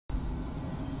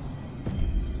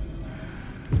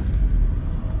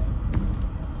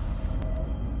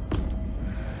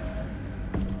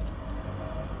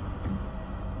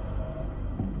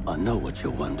I know what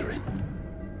you're wondering.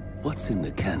 What's in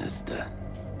the canister?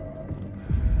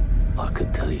 I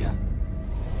could tell you,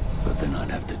 but then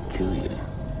I'd have to kill you.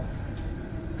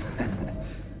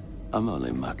 I'm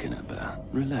only mucking about.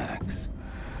 Relax.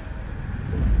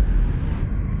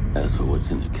 As for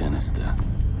what's in the canister,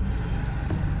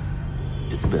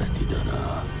 it's best you don't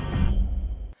ask.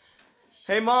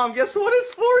 Hey Mom, guess what?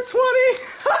 It's 420!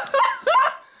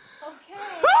 Okay.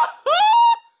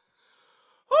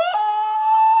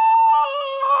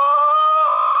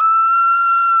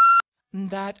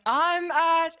 That I'm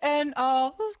at an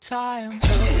all-time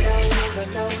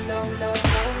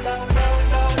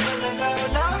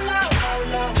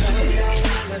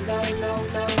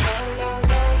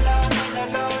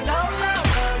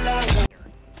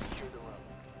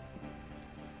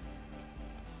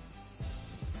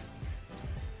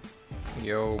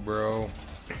Yo, bro.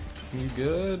 You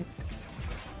good?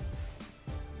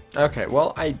 Okay,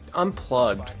 well, I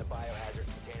unplugged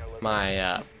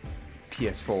my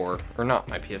PS4, or not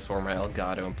my PS4, my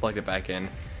Elgato, and plugged it back in.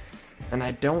 And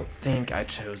I don't think I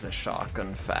chose a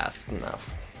shotgun fast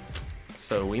enough.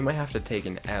 So we might have to take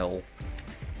an L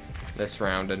this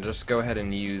round and just go ahead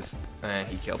and use,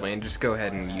 he killed me, and just go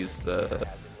ahead and use the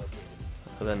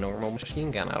normal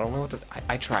machine gun. I don't know what to,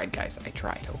 I tried, guys, I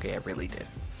tried, okay, I really did.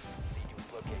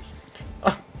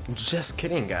 Just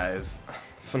kidding, guys.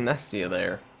 Finessed you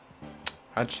there.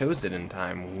 I chose it in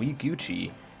time. We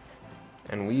Gucci.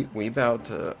 And we about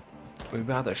to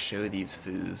show these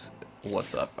foos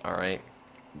what's up, alright?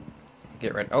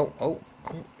 Get ready. Oh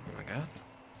my god.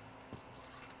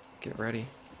 Get ready.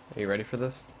 Are you ready for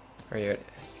this? Are you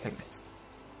ready?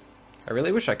 I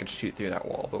really wish I could shoot through that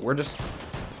wall, but we're just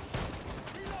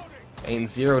ain't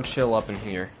zero chill up in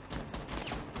here.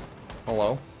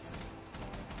 Hello?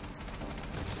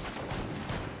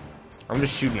 I'm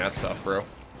just shooting at stuff, bro.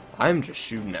 I'm just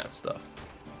shooting at stuff.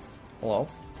 Hello?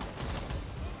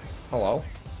 Hello?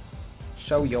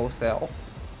 Show yourself.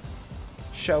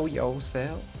 Show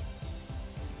yourself.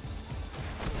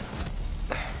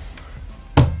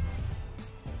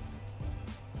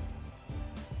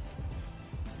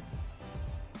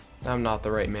 I'm not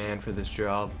the right man for this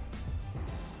job.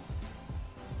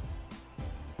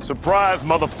 Surprise,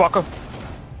 motherfucker!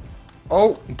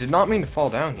 Oh, did not mean to fall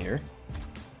down here.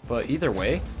 But either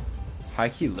way,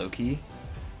 high-key, low-key,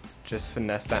 just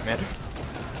finesse that man.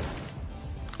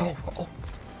 Oh.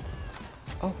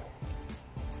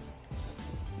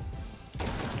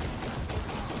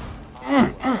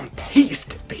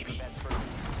 Taste it, baby.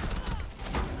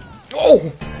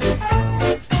 Oh!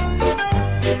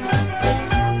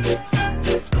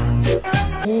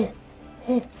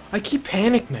 Oh, I keep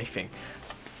panic knifing.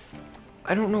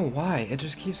 I don't know why, it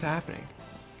just keeps happening.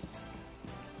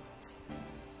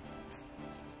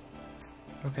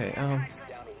 Okay,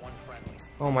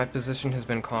 oh, my position has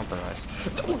been compromised.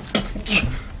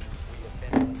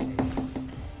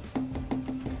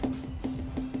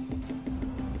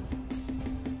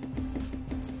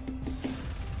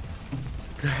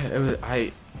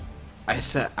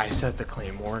 I set the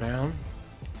claymore down,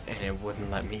 and it wouldn't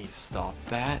let me stop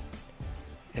that.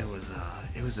 It was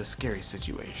a scary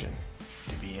situation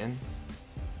to be in.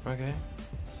 Okay.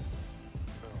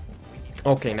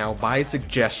 Okay, now by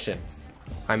suggestion,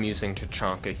 I'm using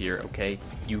Tachanka here, okay?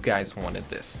 You guys wanted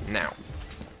this. Now,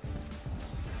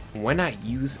 when I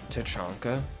use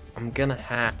Tachanka, I'm gonna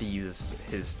have to use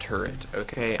his turret,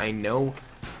 okay? I know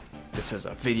this is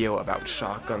a video about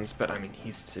shotguns, but I mean,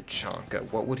 he's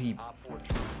Tachanka. What would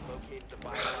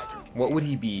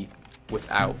he be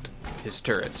without his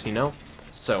turrets, you know?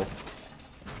 So,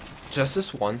 just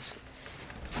this once,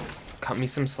 cut me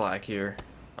some slack here.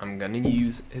 I'm gonna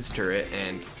use his turret,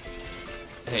 and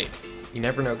hey, you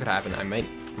never know what could happen. I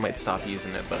might stop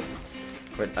using it,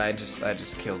 but I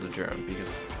just killed a drone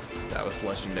because that was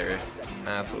legendary,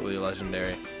 absolutely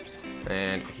legendary.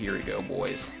 And here we go,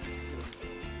 boys.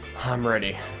 I'm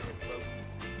ready.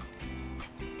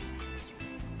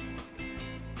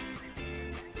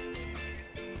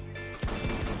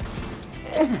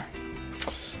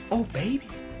 Oh baby.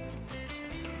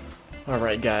 All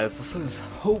right, guys. This is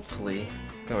hopefully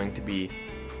going to be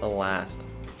the last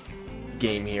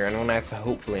game here, and when I say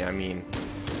hopefully, I mean,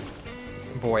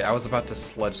 boy, I was about to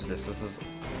sludge this. This is,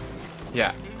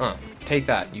 yeah, take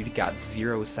that. You got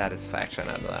zero satisfaction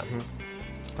out of that.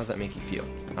 How's that make you feel?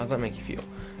 How's that make you feel?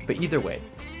 But either way,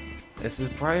 this is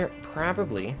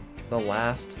probably the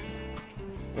last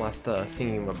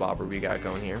thingy-mabobber we got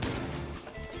going here.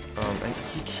 And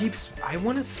he keeps, I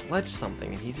want to sledge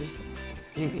something, and he's just,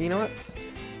 you know what?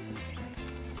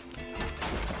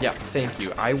 Yeah, thank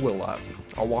you.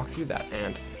 I'll walk through that,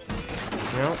 and,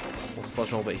 you know, we'll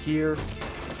sledge a little bit here,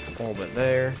 a little bit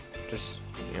there. Just,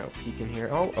 you know, peeking here.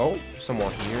 Oh,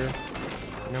 someone here.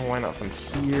 You know, why not some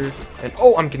here? And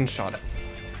oh, I'm getting shot at.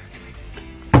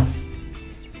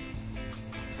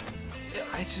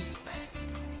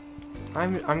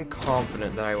 I'm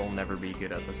confident that I will never be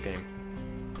good at this game.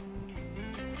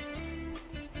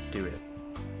 Do it.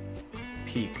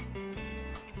 Peek.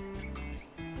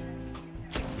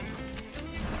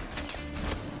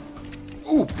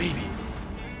 Ooh, baby.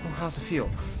 Oh, how's it feel?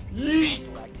 Yeet.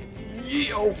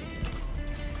 Yeet. Oh.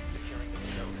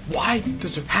 Why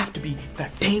does there have to be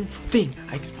that dang thing?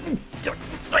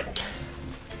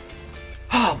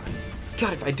 Oh my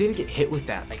god, if I didn't get hit with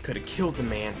that, I could have killed the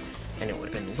man, and it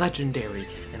would have been legendary,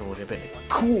 and it would have been a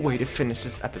cool way to finish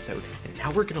this episode, and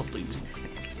now we're gonna lose.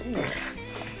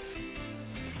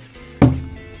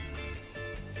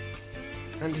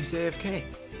 And he's AFK.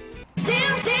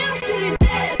 Dance, dance,